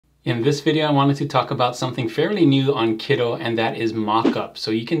In this video, I wanted to talk about something fairly new on Kittl, and that is mock-ups. So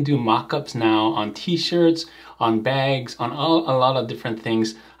you can do mock-ups now on t-shirts, on bags, on a lot of different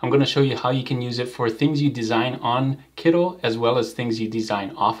things. I'm going to show you how you can use it for things you design on Kittl as well as things you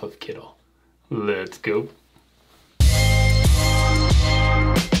design off of Kittl. Let's go.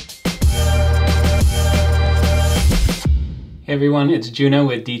 Hey everyone, it's Juno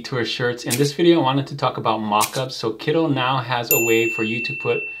with Detour Shirts. In this video, I wanted to talk about mock-ups. So Kittl now has a way for you to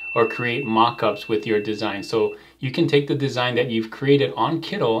put or create mock-ups with your design. So you can take the design that you've created on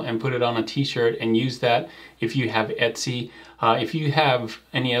Kittl and put it on a t-shirt and use that if you have Etsy. If you have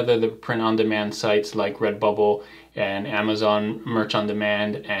any other print-on-demand sites like Redbubble and Amazon Merch on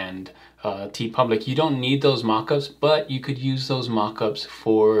Demand and TeePublic, you don't need those mock-ups, but you could use those mock-ups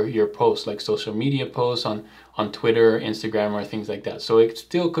for your posts, like social media posts on Twitter, Instagram, or things like that. So it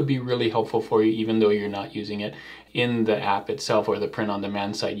still could be really helpful for you even though you're not using it in the app itself or the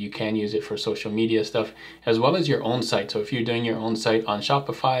print-on-demand site. You can use it for social media stuff as well as your own site. So if you're doing your own site on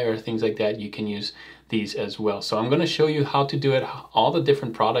Shopify or things like that, you can use these as well. So I'm going to show you how to do it, all the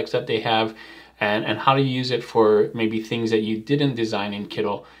different products that they have, and how to use it for maybe things that you didn't design in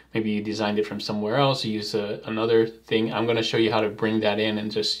Kittl. Maybe you designed it from somewhere else, you use another thing. I'm going to show you how to bring that in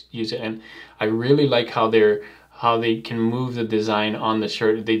and just use it. And I really like how they can move the design on the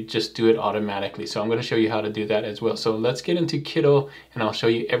shirt. They just do it automatically. So I'm going to show you how to do that as well. So let's get into Kittl and I'll show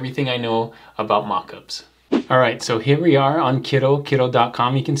you everything I know about mockups. All right, so here we are on Kittl,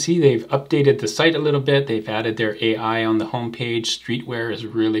 kittl.com. You can see they've updated the site a little bit. They've added their AI on the homepage. Streetwear is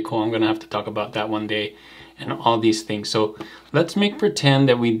really cool. I'm going to have to talk about that one day and all these things. So let's pretend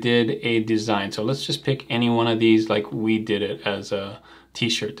that we did a design. So let's just pick any one of these like we did it as a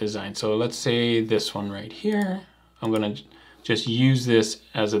t-shirt design. So let's say this one right here. I'm going to just use this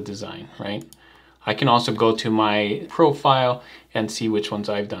as a design, right? I can also go to my profile and see which ones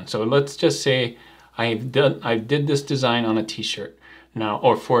I've done. So let's just say I did this design on a t-shirt now,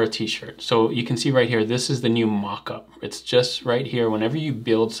 or for a t-shirt. So you can see right here, this is the new mock-up. It's just right here. Whenever you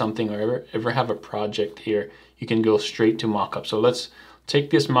build something or ever have a project here, you can go straight to mock-up. So let's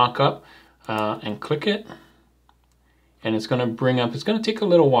take this mock-up and click it. And it's going to bring up, it's going to take a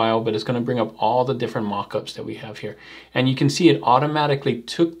little while, but it's going to bring up all the different mock-ups that we have here. And you can see it automatically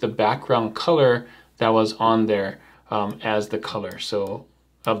took the background color that was on there as the color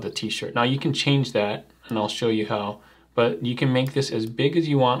of the t-shirt. Now you can change that and I'll show you how, but you can make this as big as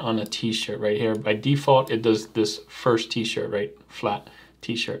you want on a t-shirt right here. By default, it does this first t-shirt, right? Flat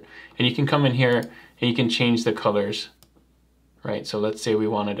t-shirt. And you can come in here and you can change the colors. Right, so let's say we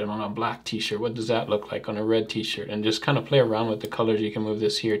wanted it on a black t-shirt. What does that look like on a red t-shirt? And just kind of play around with the colors. You can move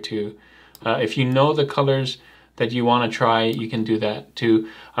this here too. If you know the colors that you want to try, you can do that too.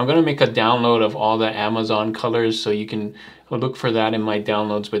 I'm going to make a download of all the Amazon colors, so you can look for that in my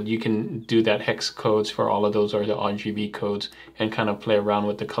downloads, but you can do that hex codes for all of those or the RGB codes and kind of play around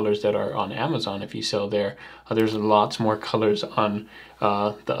with the colors that are on Amazon if you sell there. There's lots more colors on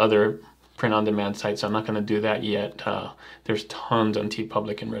the other print-on-demand sites. I'm not going to do that yet. There's tons on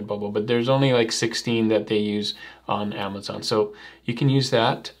TeePublic and Redbubble, but there's only like 16 that they use on Amazon. So you can use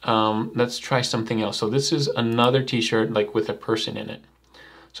that. Let's try something else. So this is another t-shirt like with a person in it.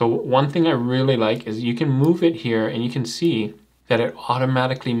 So one thing I really like is you can move it here and you can see that it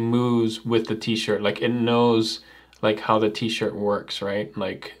automatically moves with the t-shirt. Like it knows like how the t-shirt works, right?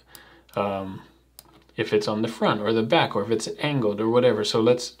 Like if it's on the front or the back or if it's angled or whatever. So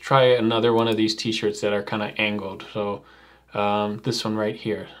let's try another one of these t-shirts that are kind of angled. So this one right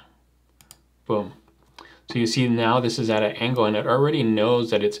here, boom. So you see now this is at an angle and it already knows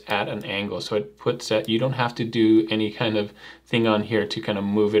that it's at an angle. So it puts that, you don't have to do any kind of thing on here to kind of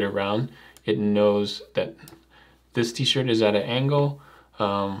move it around. It knows that this t-shirt is at an angle.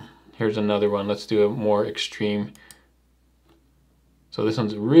 Here's another one. Let's do a more extreme. So this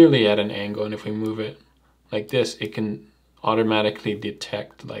one's really at an angle, and if we move it like this, it can automatically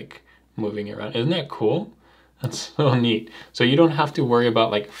detect like moving around. Isn't that cool? That's so neat. So you don't have to worry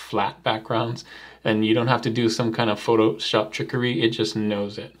about like flat backgrounds, and you don't have to do some kind of Photoshop trickery. It just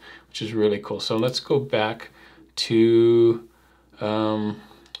knows it, which is really cool. So let's go back to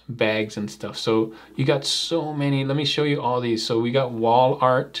bags and stuff. So you got so many. Let me show you all these. So we got wall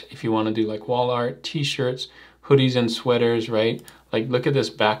art, if you want to do like wall art, t-shirts, hoodies and sweaters, right? Like look at this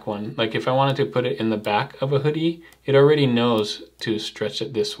back one. Like if I wanted to put it in the back of a hoodie, it already knows to stretch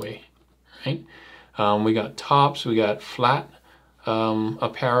it this way, right? We got tops, we got flat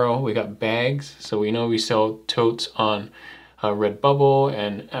apparel, we got bags. So we know we sell totes on Redbubble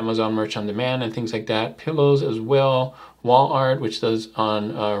and Amazon Merch on Demand and things like that. Pillows as well, wall art, which does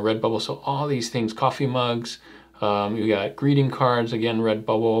on Redbubble. So all these things, coffee mugs, You got greeting cards, again,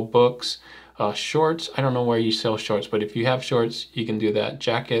 Redbubble, books, shorts. I don't know where you sell shorts, but if you have shorts, you can do that.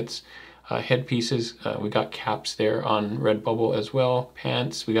 Jackets, headpieces. We got caps there on Redbubble as well.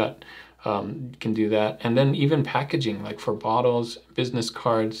 Pants, we got, you can do that. And then even packaging, like for bottles, business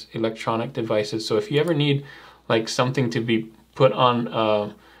cards, electronic devices. So if you ever need like something to be put on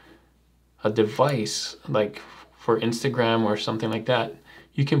a device, like for Instagram or something like that,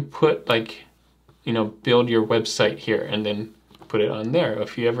 you can put like, you know, build your website here and then put it on there.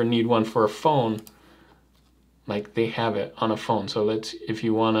 If you ever need one for a phone, like they have it on a phone. So if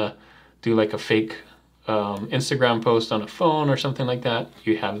you want to do like a fake Instagram post on a phone or something like that,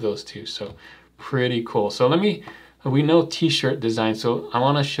 you have those too. So pretty cool. So we know t-shirt design, so I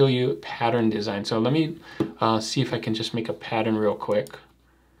want to show you pattern design. So let me see if I can just make a pattern real quick.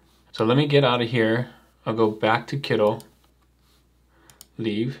 So let me get out of here. I'll go back to Kittl,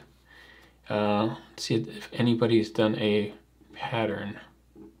 leave. See if anybody's done a pattern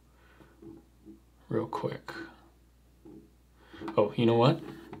real quick. Oh, you know what?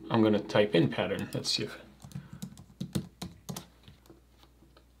 I'm gonna type in pattern. Let's see if,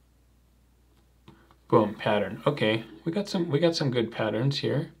 boom, pattern. Okay, we got some good patterns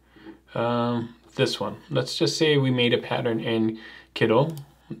here. This one. Let's just say we made a pattern in Kittl.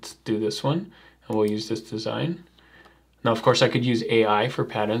 Let's do this one, and we'll use this design. Now, of course, I could use AI for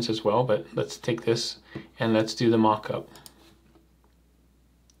patterns as well, but let's take this and let's do the mock-up.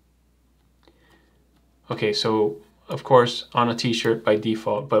 Okay, so of course on a t-shirt by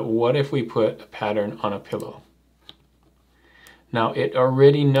default, but what if we put a pattern on a pillow? Now it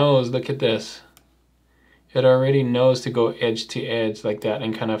already knows, look at this. It already knows to go edge to edge like that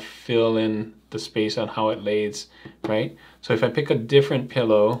and kind of fill in the space on how it lays, right? So if I pick a different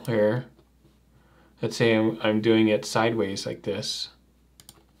pillow here, let's say I'm doing it sideways like this,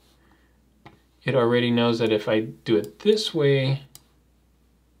 it already knows that if I do it this way,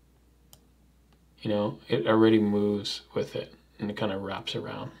 you know, it already moves with it and it kind of wraps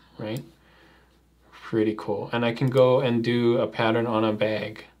around, right? Pretty cool. And I can go and do a pattern on a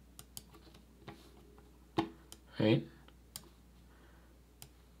bag, right?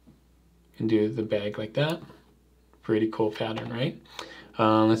 Can do the bag like that. Pretty cool pattern, right?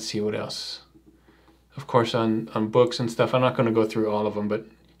 Let's see what else. Of course, on books and stuff, I'm not going to go through all of them, but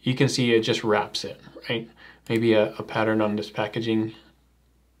you can see it just wraps it, right? Maybe a pattern on this packaging.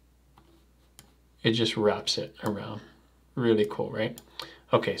 It just wraps it around. Really cool, right?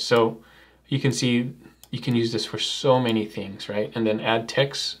 Okay, so you can see you can use this for so many things, right? And then add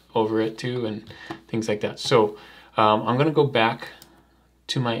text over it too and things like that. So I'm going to go back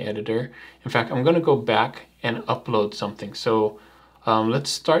to my editor. In fact, I'm going to go back and upload something. So let's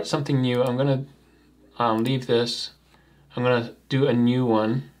start something new. I'm going to leave this. I'm going to do a new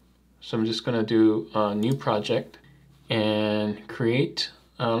one. So I'm just going to do a new project and create.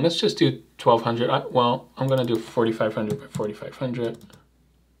 Let's just do 1200. Well, I'm going to do 4500 by 4500.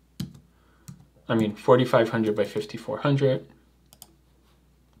 I mean 4500 by 5400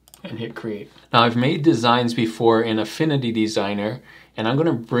 and hit create. Now I've made designs before in Affinity Designer and I'm going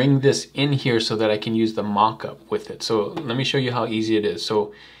to bring this in here so that I can use the mockup with it. So let me show you how easy it is.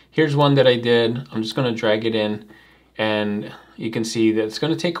 So here's one that I did. I'm just going to drag it in and you can see that it's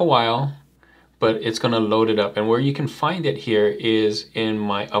going to take a while, but it's going to load it up. And where you can find it here is in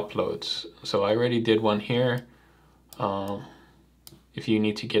my uploads. So I already did one here. If you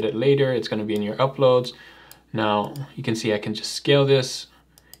need to get it later, it's going to be in your uploads. Now you can see I can just scale this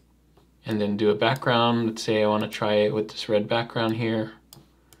and then do a background. Let's say I want to try it with this red background here.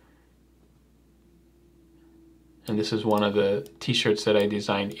 And this is one of the t-shirts that I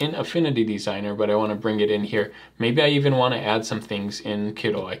designed in Affinity Designer, but I want to bring it in here. Maybe I even want to add some things in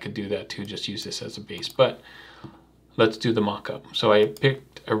Kittl. I could do that too, just use this as a base. But let's do the mockup. So I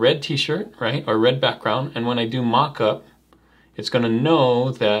picked a red t-shirt, right, or red background, and when I do mockup, it's going to know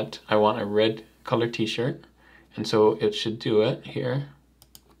that I want a red color t-shirt, and so it should do it here.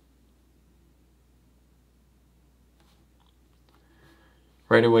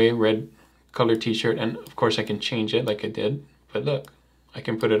 Right away, red color t-shirt, and of course I can change it like I did, but look, I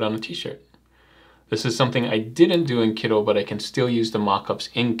can put it on a t-shirt. This is something I didn't do in Kittl, but I can still use the mockups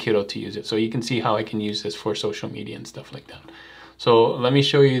in Kittl to use it. So you can see how I can use this for social media and stuff like that. So let me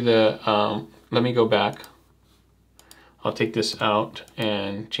show you the, let me go back. I'll take this out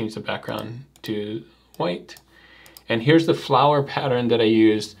and change the background to white. And here's the flower pattern that I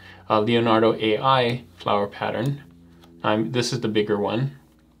used, Leonardo AI flower pattern. This is the bigger one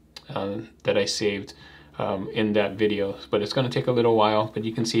that I saved in that video, but it's going to take a little while. But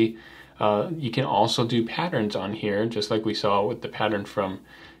you can see you can also do patterns on here, just like we saw with the pattern from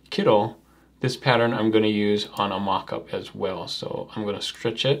Kittl, This pattern I'm going to use on a mock-up as well. So I'm going to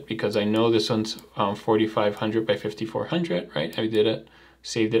stretch it because I know this one's 4500 by 5400, right? I did it,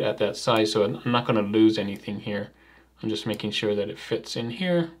 saved it at that size, so I'm not going to lose anything here. I'm just making sure that it fits in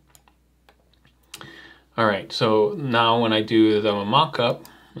here. All right, so now when I do the mock-up,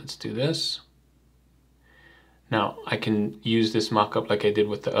 let's do this. Now I can use this mock-up like I did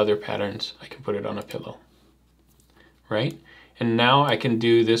with the other patterns. I can put it on a pillow, right? And now I can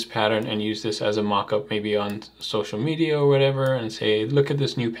do this pattern and use this as a mock-up maybe on social media or whatever and say, look at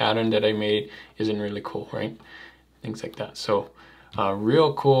this new pattern that I made, isn't really cool, right? Things like that. So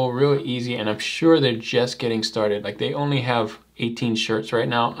real cool, real easy, and I'm sure they're just getting started. Like they only have 18 shirts right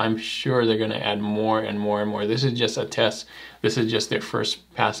now. I'm sure they're gonna add more and more and more. This is just a test. This is just their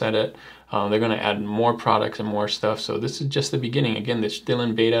first pass at it. They're gonna add more products and more stuff. So this is just the beginning. Again, they're still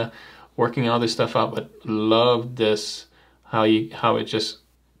in beta, working all this stuff out, but love this. How it just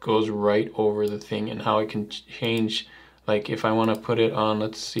goes right over the thing and how it can change. Like if I want to put it on,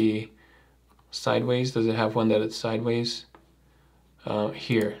 let's see, sideways. Does it have one that it's sideways?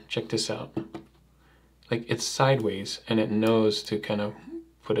 Here, check this out. Like it's sideways and it knows to kind of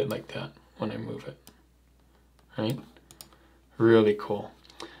put it like that when I move it, right? Really cool.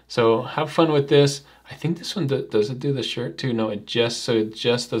 So have fun with this. I think this one does it do the shirt too? No, it just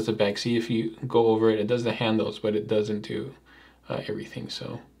does the back. See, if you go over it, it does the handles, but it doesn't do everything.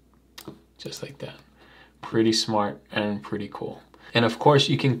 So just like that. Pretty smart and pretty cool. And of course,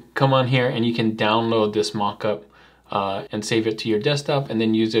 you can come on here and you can download this mock-up and save it to your desktop and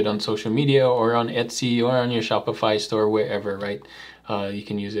then use it on social media or on Etsy or on your Shopify store, wherever, right? You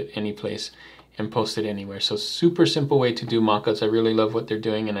can use it any place and post it anywhere. So super simple way to do mock-ups. I really love what they're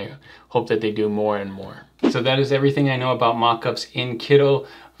doing and I hope that they do more and more. So that is everything I know about mock-ups in Kittl.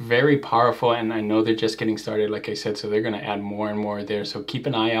 Very powerful, and I know they're just getting started, like I said, so they're going to add more and more there. So keep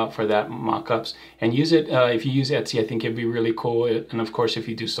an eye out for that mock-ups and use it. If you use Etsy, I think it'd be really cool. And of course, if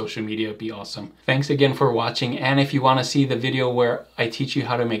you do social media, it'd be awesome. Thanks again for watching. And if you want to see the video where I teach you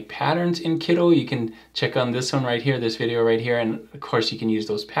how to make patterns in Kittl, you can check on this one right here, this video right here. And of course, you can use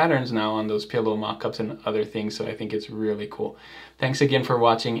those patterns now on those pillow mock-ups and other things. So I think it's really cool. Thanks again for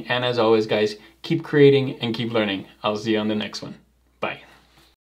watching. And as always, guys, keep creating and keep learning. I'll see you on the next one.